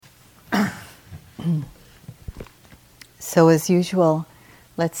So as usual,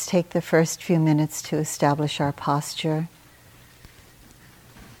 let's take the first few minutes to establish our posture.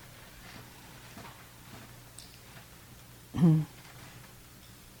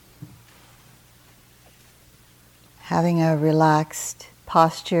 Having a relaxed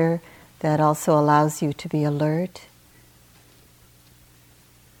posture that also allows you to be alert.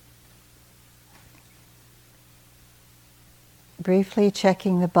 Briefly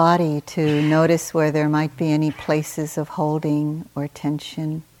checking the body to notice where there might be any places of holding or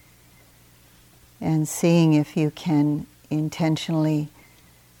tension, and seeing if you can intentionally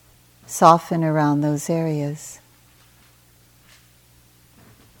soften around those areas.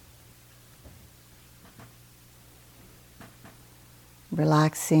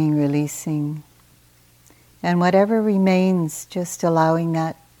 Relaxing, releasing, and whatever remains, just allowing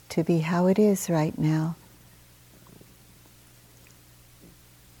that to be how it is right now.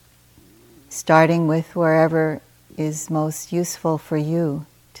 Starting with wherever is most useful for you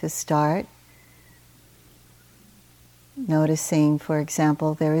to start. Noticing, for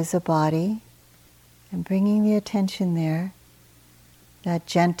example, there is a body, and bringing the attention there, that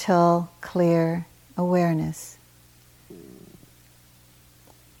gentle, clear awareness.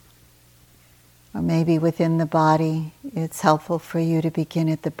 Or maybe within the body, it's helpful for you to begin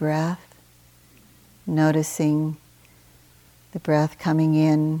at the breath, noticing the breath coming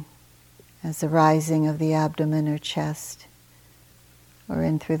in as the rising of the abdomen or chest, or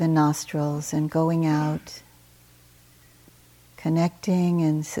in through the nostrils and going out, connecting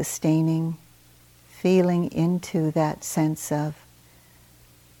and sustaining, feeling into that sense of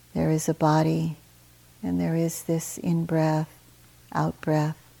there is a body and there is this in-breath,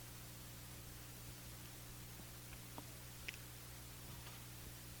 out-breath.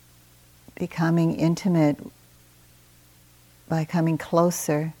 Becoming intimate by coming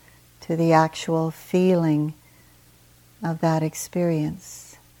closer to the actual feeling of that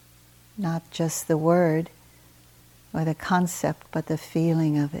experience. Not just the word or the concept, but the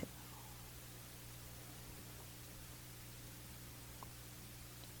feeling of it.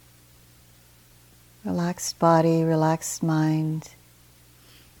 Relaxed body, relaxed mind,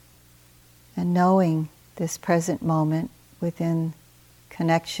 and knowing this present moment within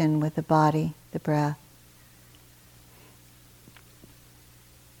connection with the body, the breath.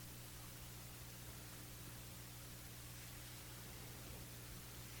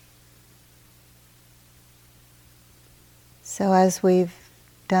 So as we've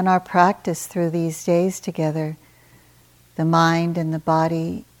done our practice through these days together, the mind and the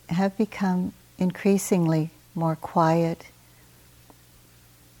body have become increasingly more quiet,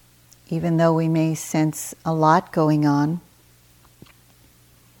 even though we may sense a lot going on.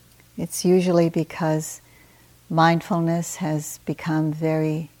 It's usually because mindfulness has become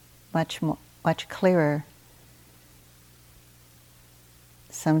much clearer.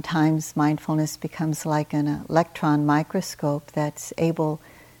 Sometimes mindfulness becomes like an electron microscope that's able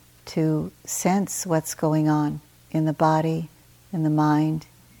to sense what's going on in the body, in the mind,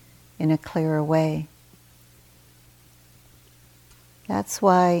 in a clearer way. That's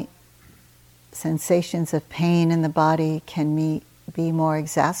why sensations of pain in the body can be more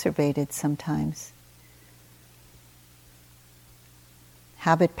exacerbated sometimes.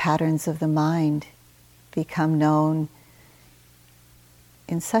 Habit patterns of the mind become known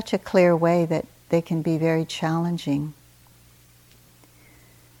in such a clear way that they can be very challenging.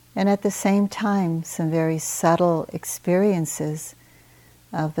 And at the same time, some very subtle experiences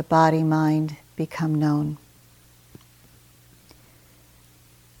of the body-mind become known.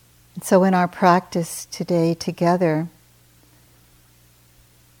 And so in our practice today together,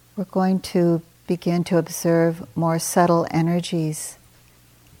 we're going to begin to observe more subtle energies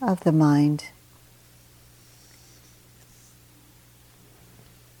of the mind.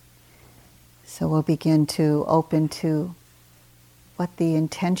 So we'll begin to open to what the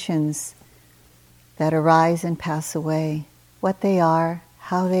intentions that arise and pass away, what they are,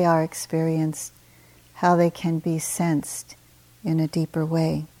 how they are experienced, how they can be sensed in a deeper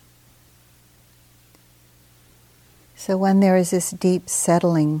way. So when there is this deep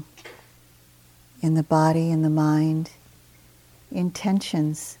settling in the body, in the mind,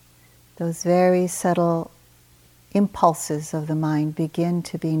 intentions, those very subtle impulses of the mind begin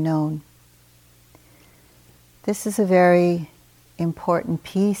to be known. This is a very important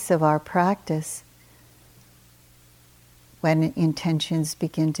piece of our practice when intentions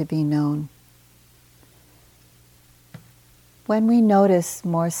begin to be known. When we notice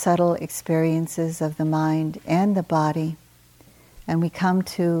more subtle experiences of the mind and the body, and we come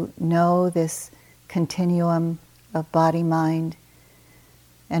to know this continuum of body-mind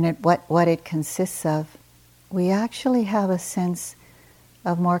and what it consists of, we actually have a sense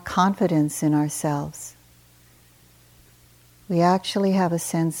of more confidence in ourselves. We actually have a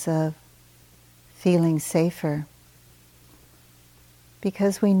sense of feeling safer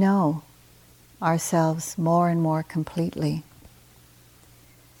because we know ourselves more and more completely.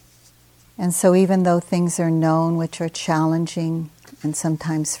 And so even though things are known which are challenging and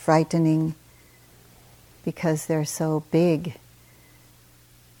sometimes frightening because they're so big,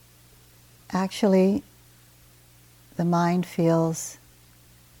 actually the mind feels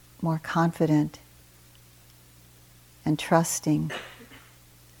more confident and trusting.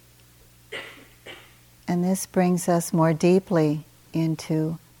 And this brings us more deeply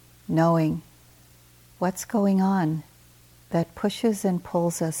into knowing what's going on that pushes and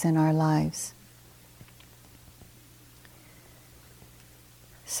pulls us in our lives.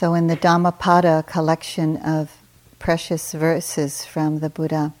 So in the Dhammapada collection of precious verses from the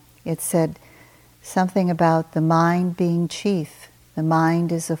Buddha, it said something about the mind being chief. The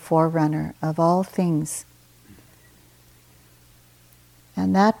mind is a forerunner of all things.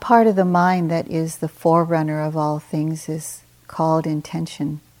 And that part of the mind that is the forerunner of all things is called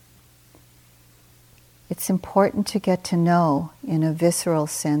intention. It's important to get to know, in a visceral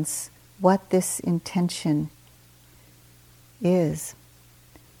sense, what this intention is,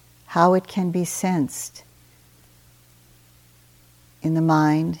 how it can be sensed in the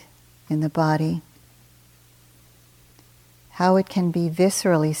mind, in the body, how it can be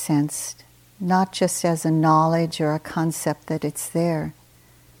viscerally sensed, not just as a knowledge or a concept that it's there,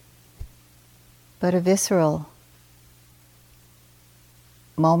 but a visceral,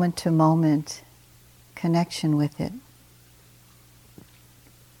 moment-to-moment connection with it.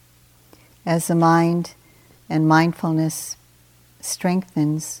 As the mind and mindfulness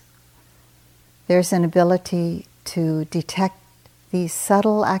strengthens, there's an ability to detect these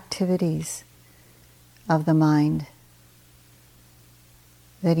subtle activities of the mind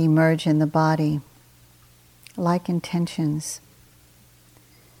that emerge in the body, like intentions.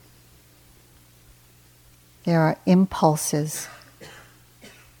 There are impulses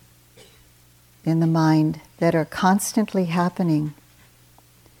in the mind that are constantly happening.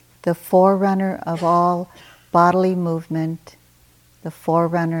 The forerunner of all bodily movement, the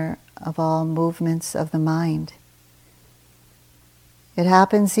forerunner of all movements of the mind. It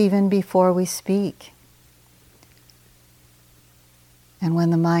happens even before we speak. And when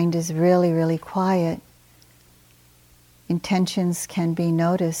the mind is really, really quiet, intentions can be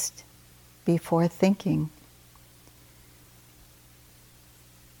noticed before thinking.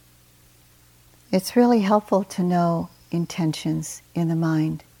 It's really helpful to know intentions in the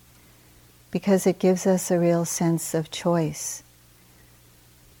mind because it gives us a real sense of choice.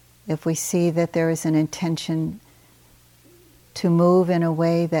 If we see that there is an intention to move in a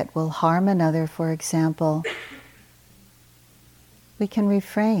way that will harm another, for example, we can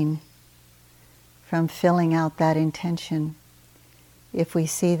refrain from filling out that intention. If we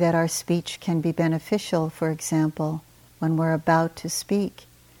see that our speech can be beneficial, for example, when we're about to speak,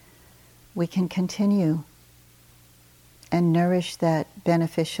 we can continue and nourish that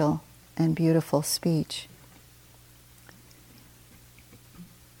beneficial and beautiful speech.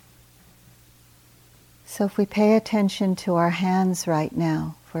 So if we pay attention to our hands right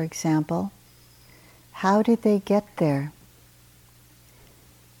now, for example, how did they get there?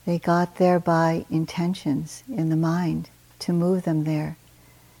 They got there by intentions in the mind to move them there.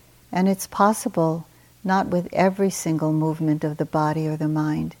 And it's possible, not with every single movement of the body or the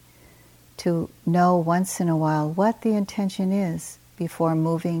mind, to know once in a while what the intention is before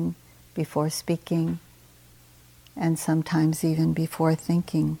moving, before speaking, and sometimes even before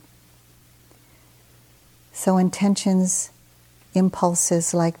thinking. So intentions,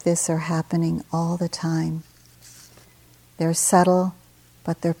 impulses like this are happening all the time. They're subtle,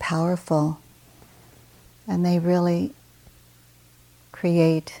 but they're powerful, and they really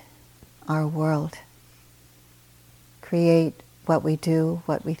create our world, create what we do,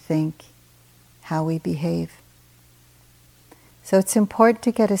 what we think, how we behave. So it's important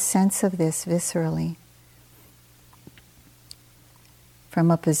to get a sense of this viscerally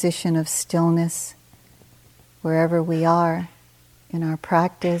from a position of stillness, wherever we are in our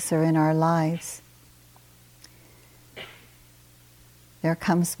practice or in our lives. There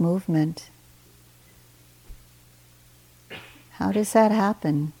comes movement. How does that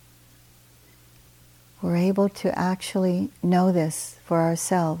happen? We're able to actually know this for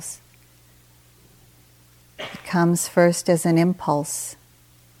ourselves. It comes first as an impulse,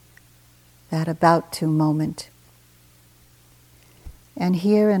 that about to moment. And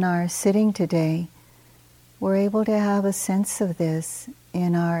here in our sitting today, we're able to have a sense of this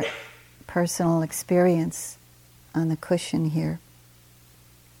in our personal experience on the cushion here.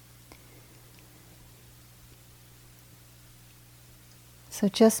 So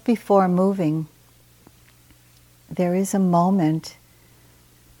just before moving, there is a moment,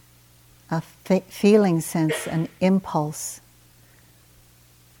 a feeling sense, an impulse.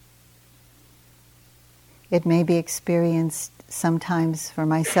 It may be experienced sometimes for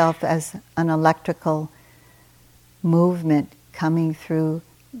myself as an electrical movement coming through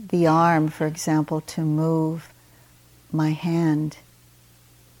the arm, for example, to move my hand.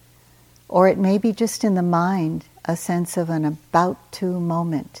 Or it may be just in the mind, a sense of an about to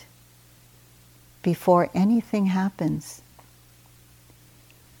moment before anything happens.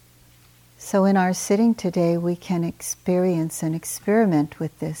 So in our sitting today, we can experience and experiment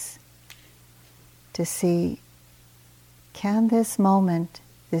with this to see, can this moment,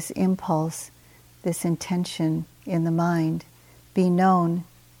 this impulse, this intention in the mind be known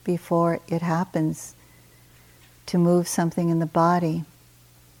before it happens to move something in the body?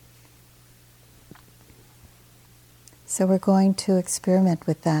 So we're going to experiment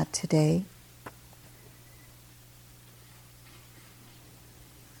with that today.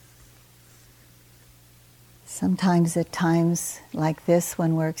 Sometimes at times like this,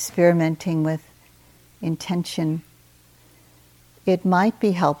 when we're experimenting with intention, it might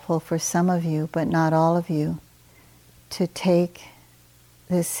be helpful for some of you, but not all of you, to take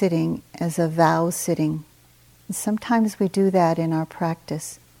this sitting as a vow sitting. And sometimes we do that in our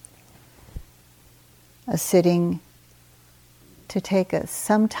practice. A sitting to take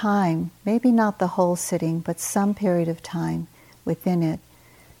some time, maybe not the whole sitting, but some period of time within it,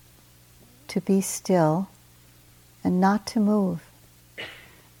 to be still and not to move.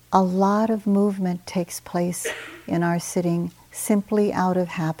 A lot of movement takes place in our sitting simply out of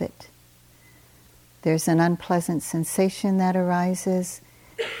habit. There's an unpleasant sensation that arises,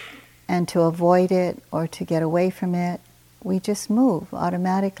 and to avoid it or to get away from it, we just move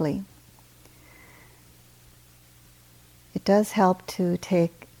automatically. It does help to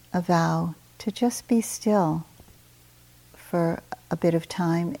take a vow to just be still for a bit of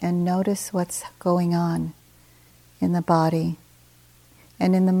time and notice what's going on in the body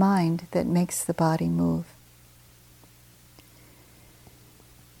and in the mind that makes the body move.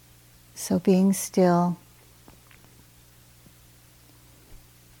 So being still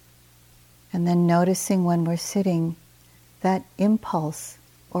and then noticing when we're sitting that impulse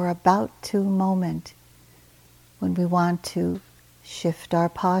or about to moment when we want to shift our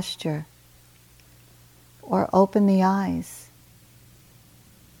posture or open the eyes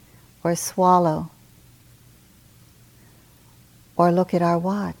or swallow or look at our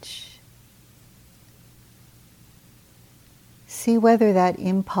watch. See whether that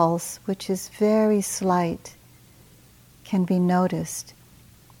impulse, which is very slight, can be noticed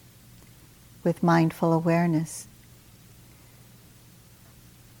with mindful awareness.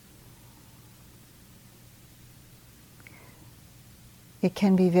 It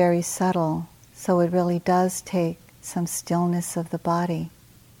can be very subtle, so it really does take some stillness of the body.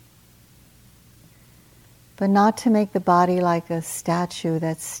 But not to make the body like a statue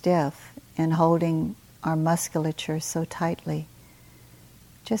that's stiff and holding our musculature so tightly.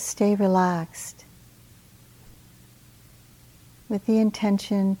 Just stay relaxed with the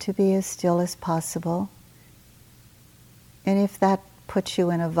intention to be as still as possible. And if that puts you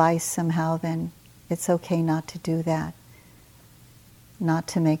in a vice somehow, then it's okay not to do that. Not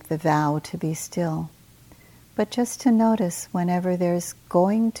to make the vow to be still, but just to notice whenever there's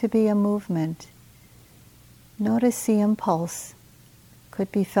going to be a movement. Notice the impulse.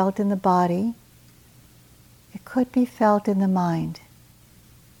 Could be felt in the body. It could be felt in the mind.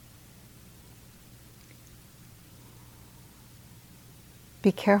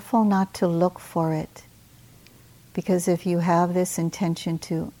 Be careful not to look for it, because if you have this intention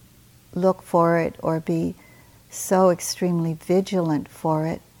to look for it or be so extremely vigilant for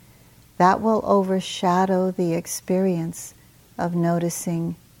it, that will overshadow the experience of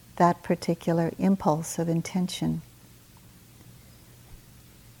noticing that particular impulse of intention.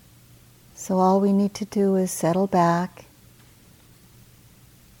 So all we need to do is settle back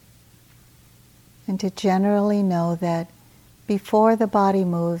and to generally know that before the body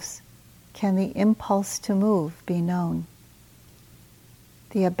moves, can the impulse to move be known?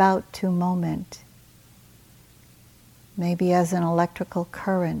 The about to moment. Maybe as an electrical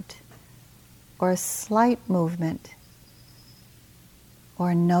current, or a slight movement,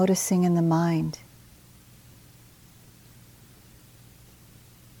 or noticing in the mind.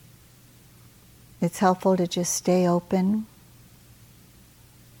 It's helpful to just stay open,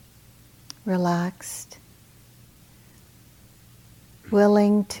 relaxed,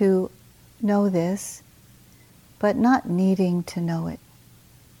 willing to know this, but not needing to know it.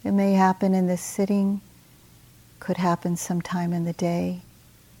 It may happen in this sitting, could happen sometime in the day.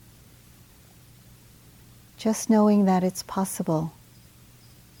 Just knowing that it's possible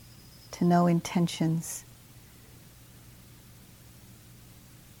to know intentions.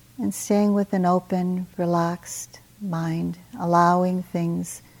 And staying with an open, relaxed mind, allowing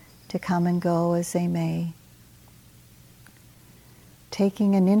things to come and go as they may.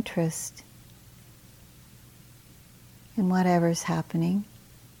 Taking an interest in whatever's happening.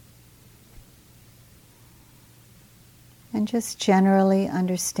 And just generally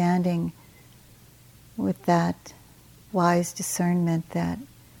understanding with that wise discernment that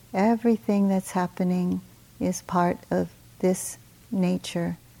everything that's happening is part of this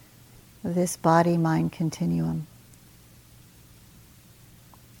nature, of this body-mind continuum.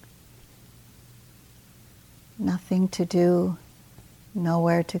 Nothing to do,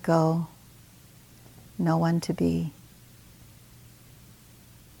 nowhere to go, no one to be.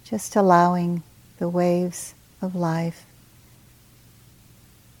 Just allowing the waves of life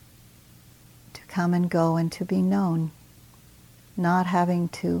to come and go and to be known, not having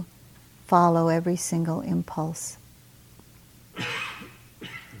to follow every single impulse.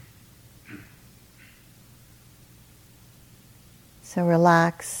 So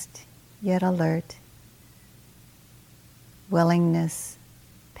relaxed, yet alert, willingness,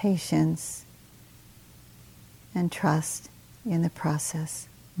 patience, and trust in the process,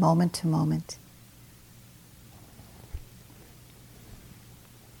 moment to moment.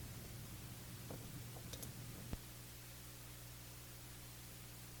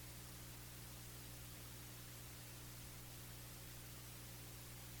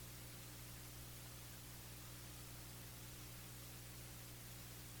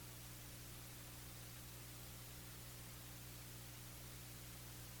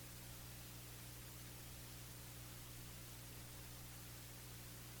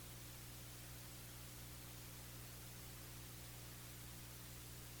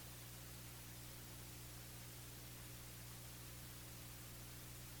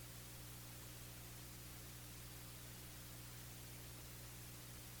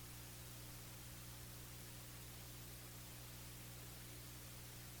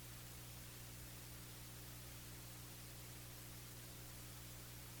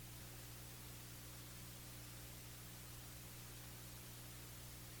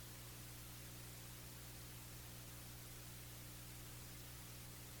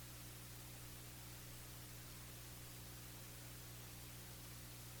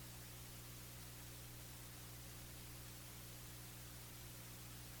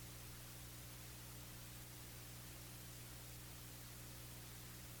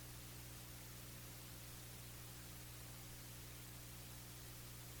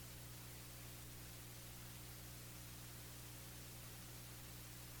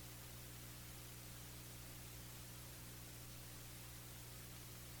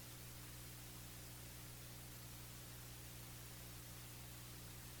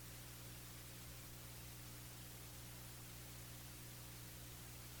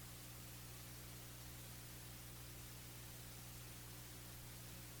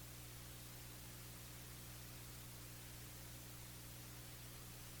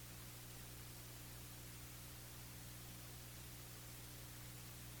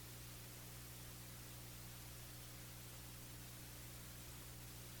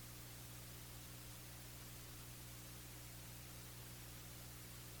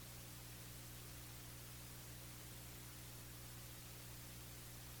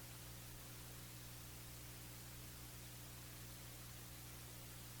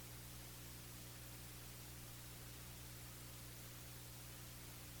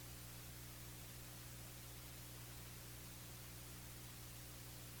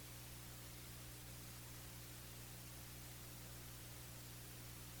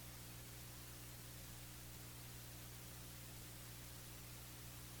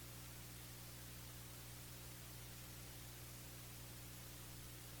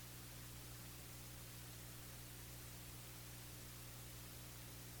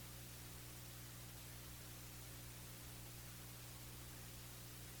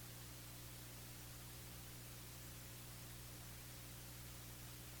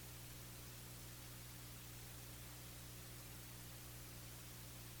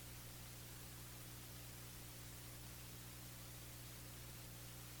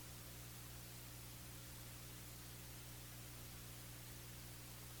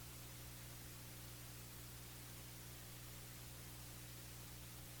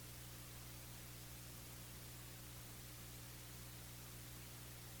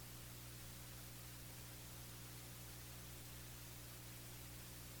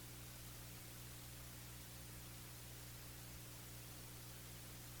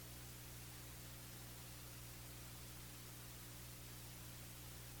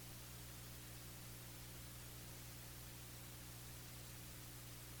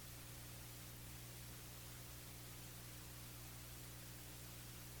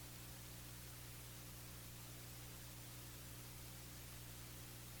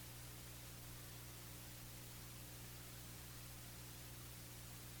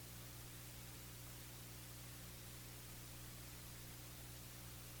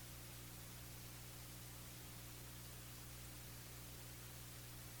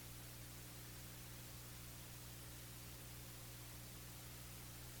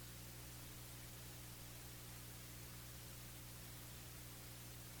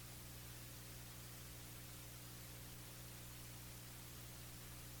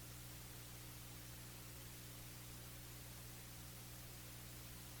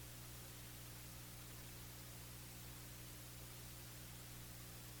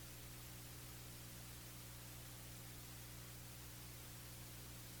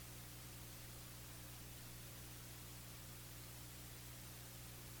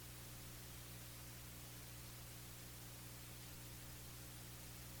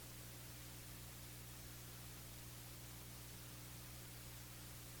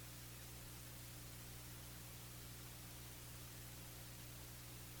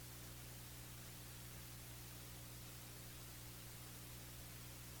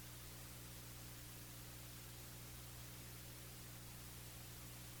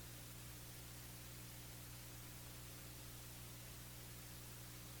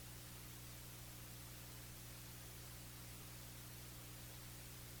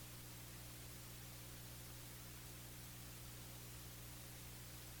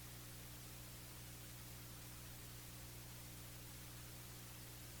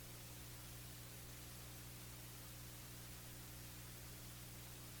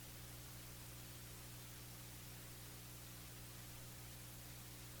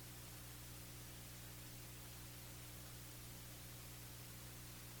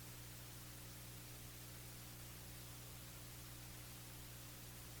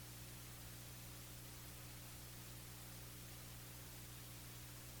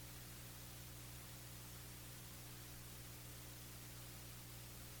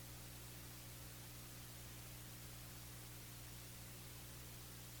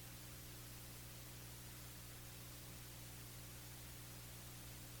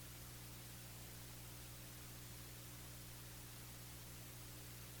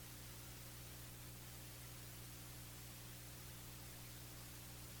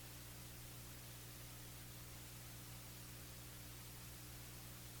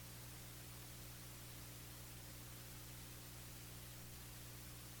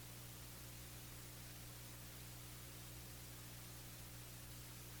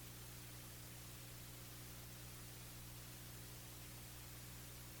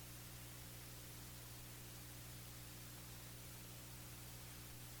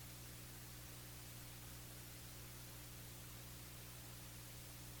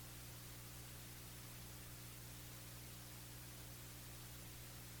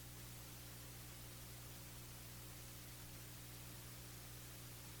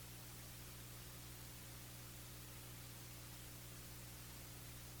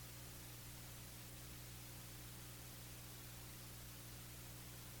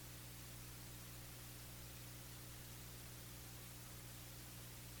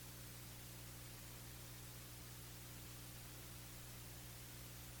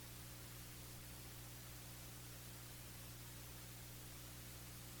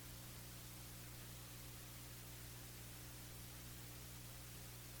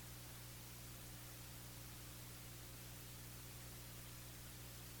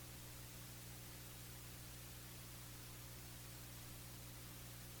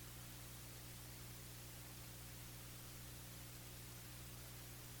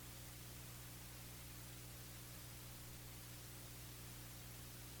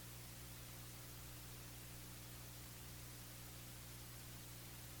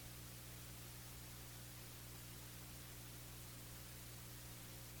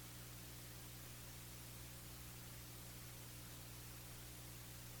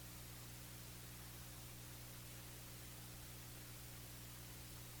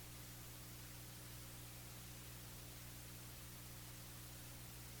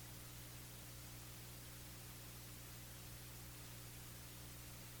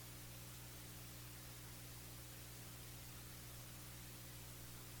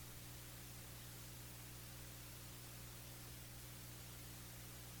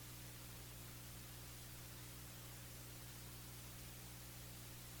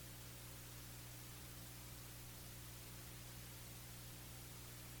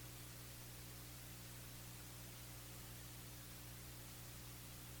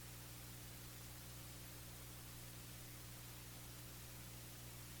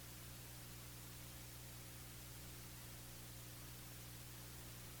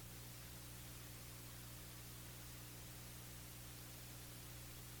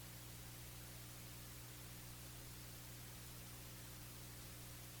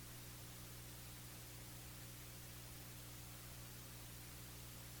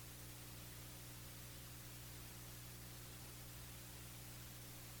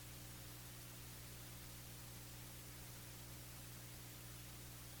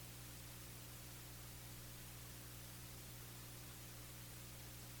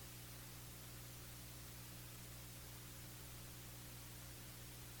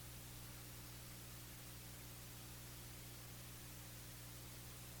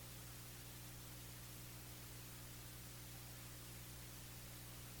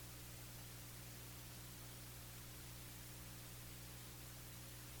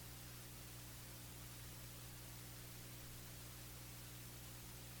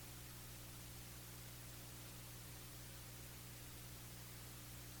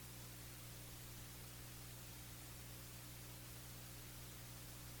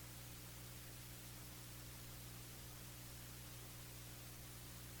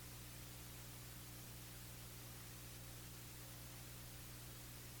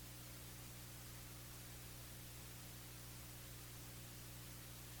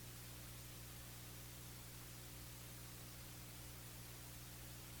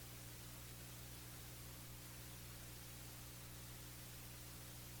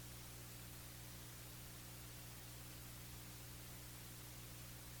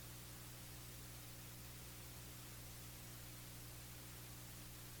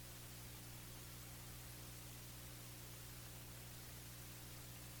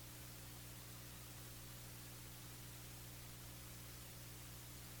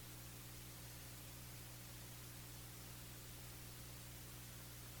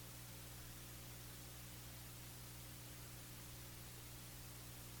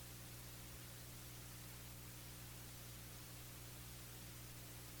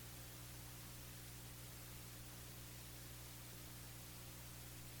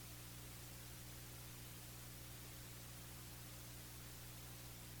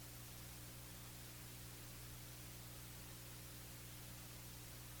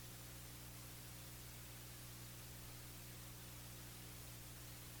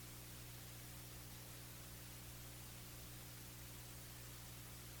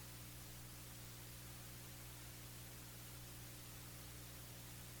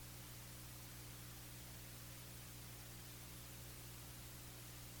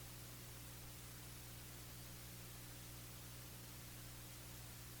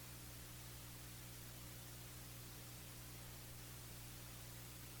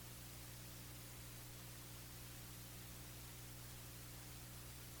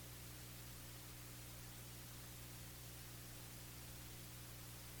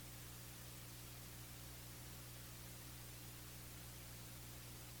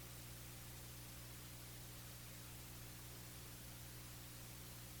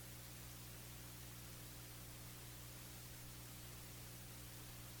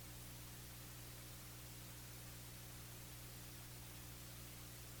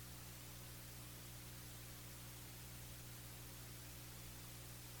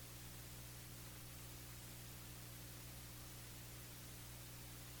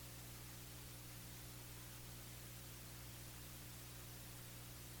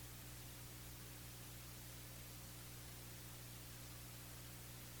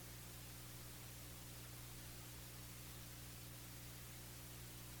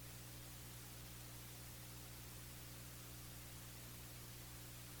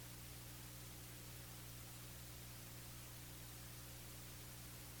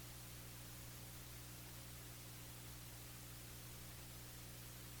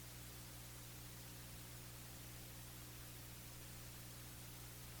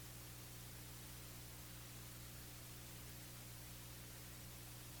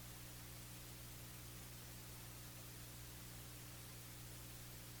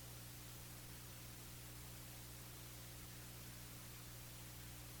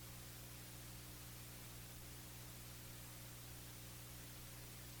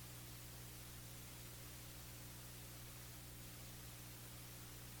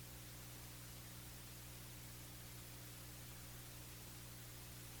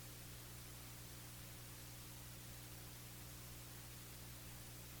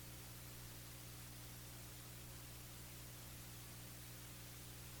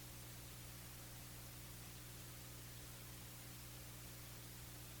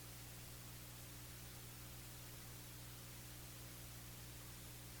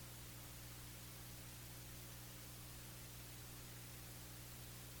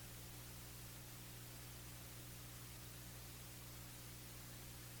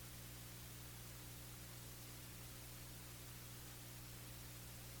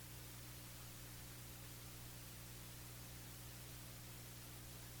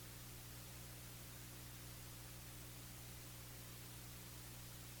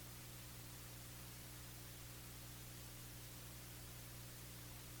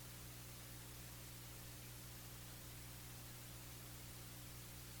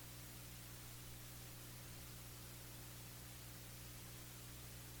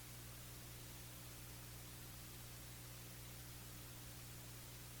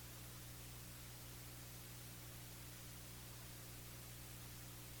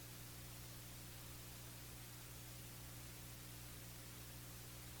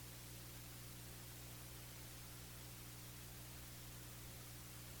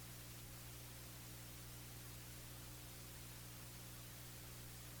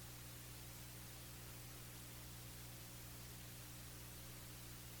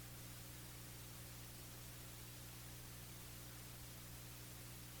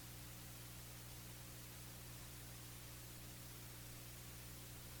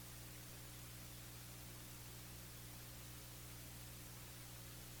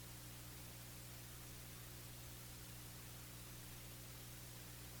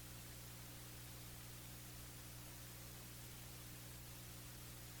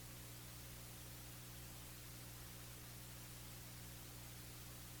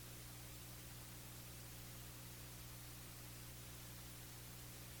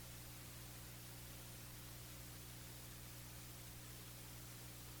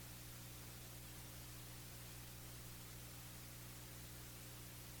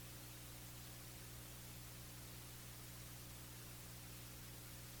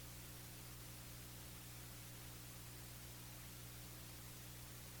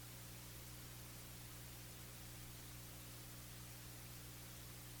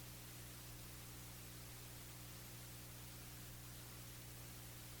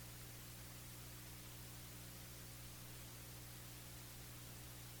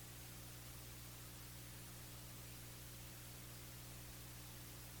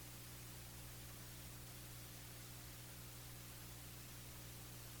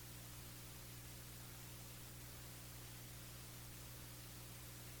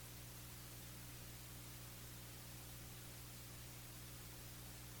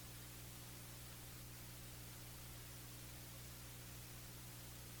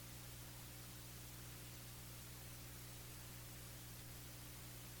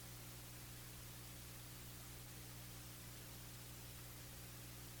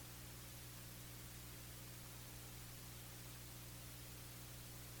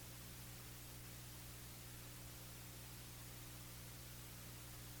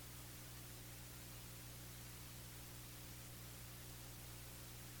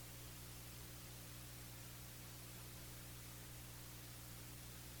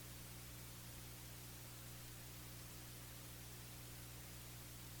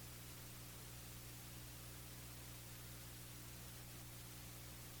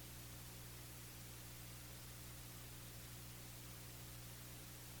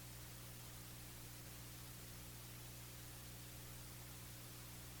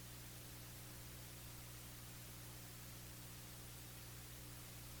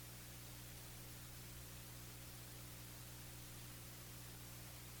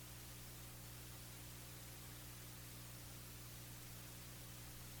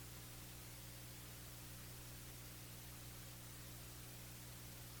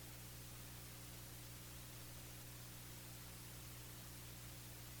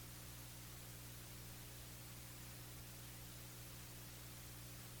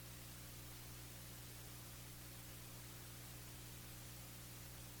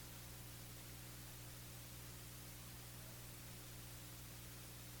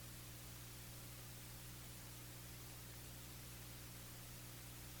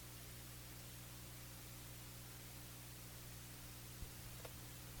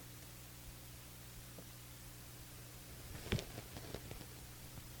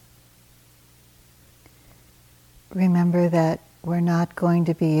 remember that we're not going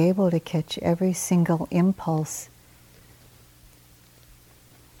to be able to catch every single impulse.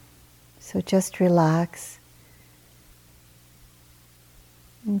 So just relax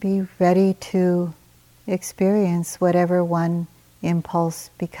and be ready to experience whatever one impulse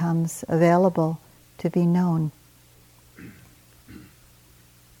becomes available to be known.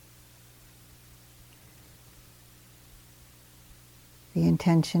 The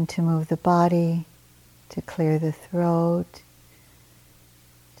intention to move the body, to clear the throat,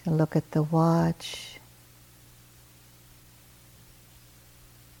 to look at the watch,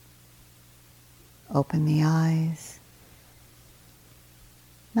 open the eyes,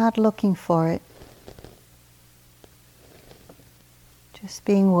 not looking for it, just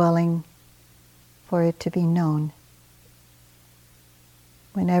being willing for it to be known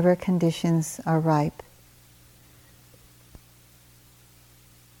whenever conditions are ripe.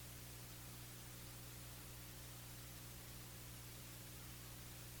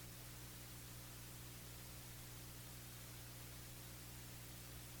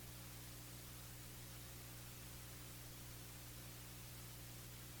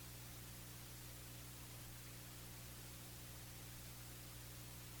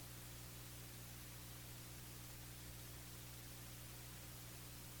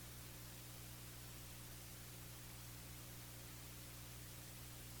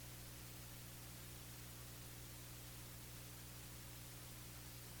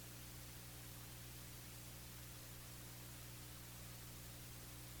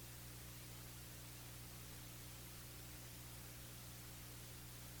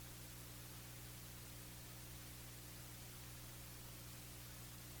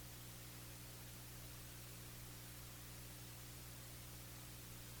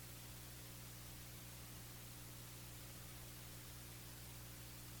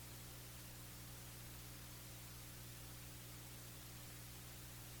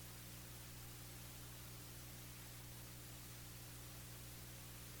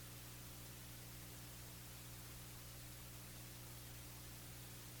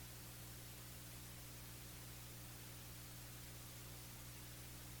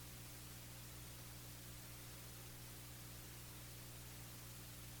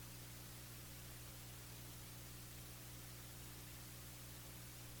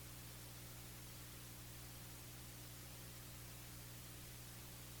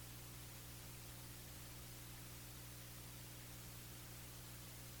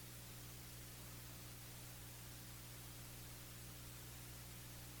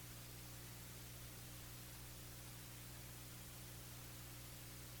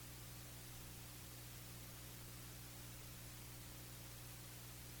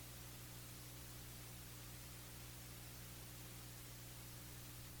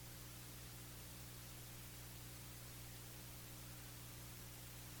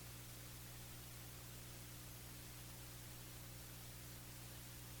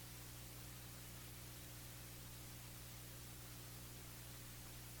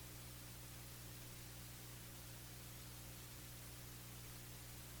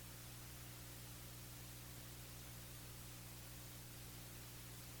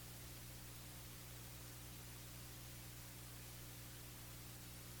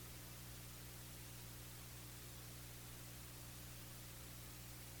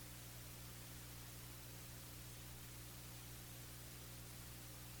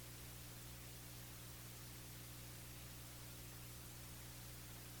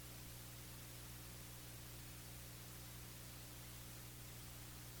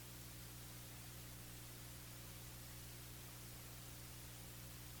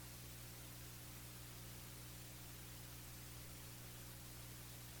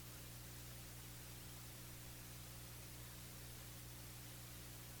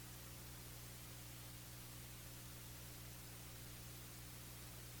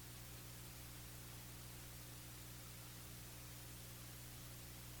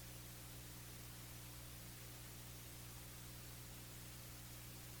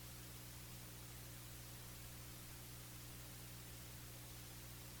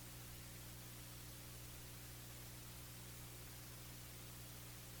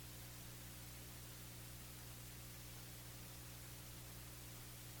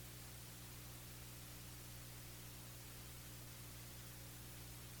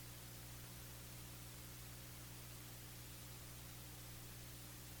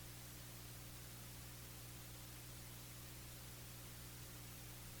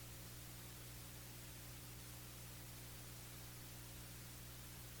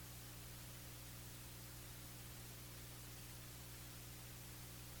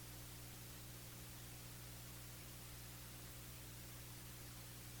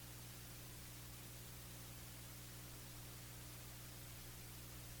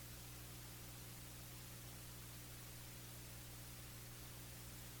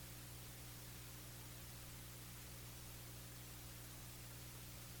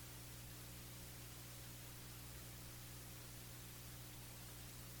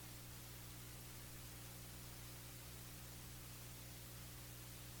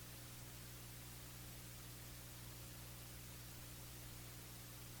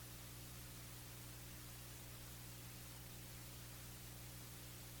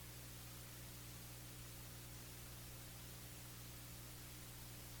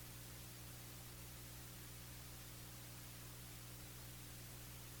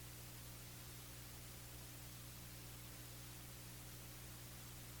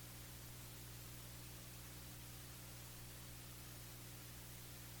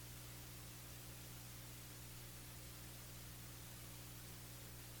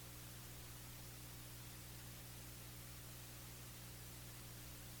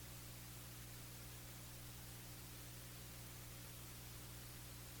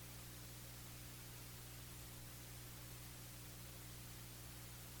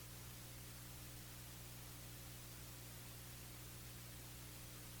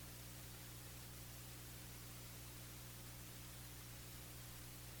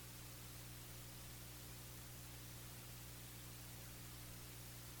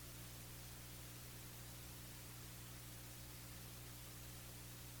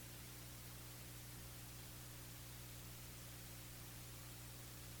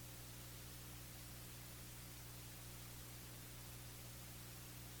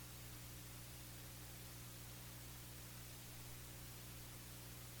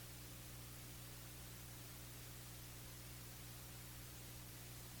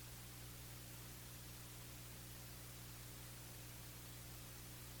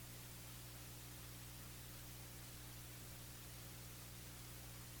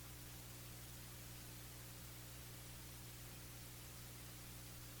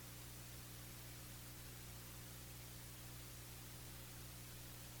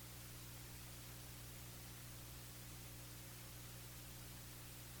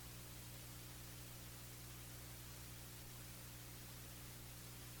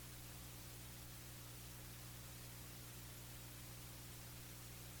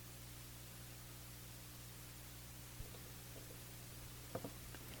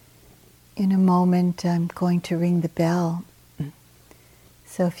 In a moment, I'm going to ring the bell.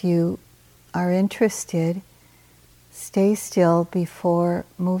 So if you are interested, stay still before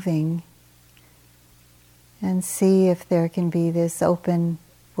moving and see if there can be this open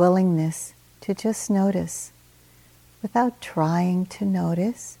willingness to just notice without trying to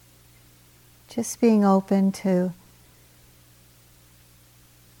notice, just being open to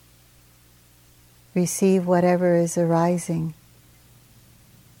receive whatever is arising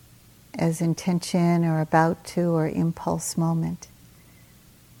as intention or about to or impulse moment.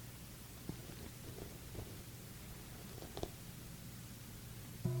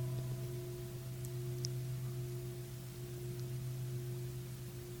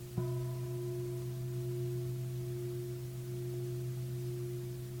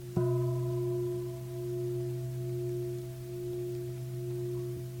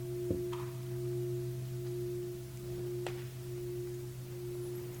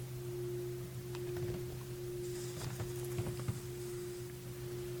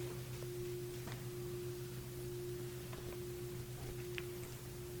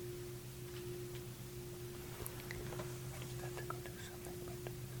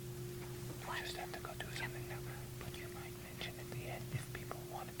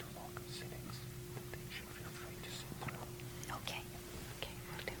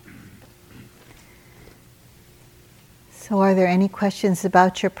 So are there any questions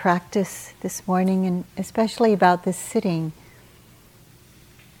about your practice this morning, and especially about this sitting?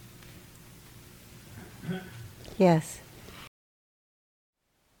 Yes.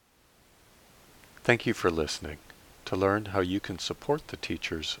 Thank you for listening. To learn how you can support the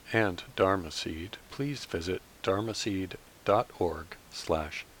teachers and Dharma Seed, please visit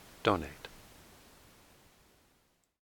dharmaseed.org/donate.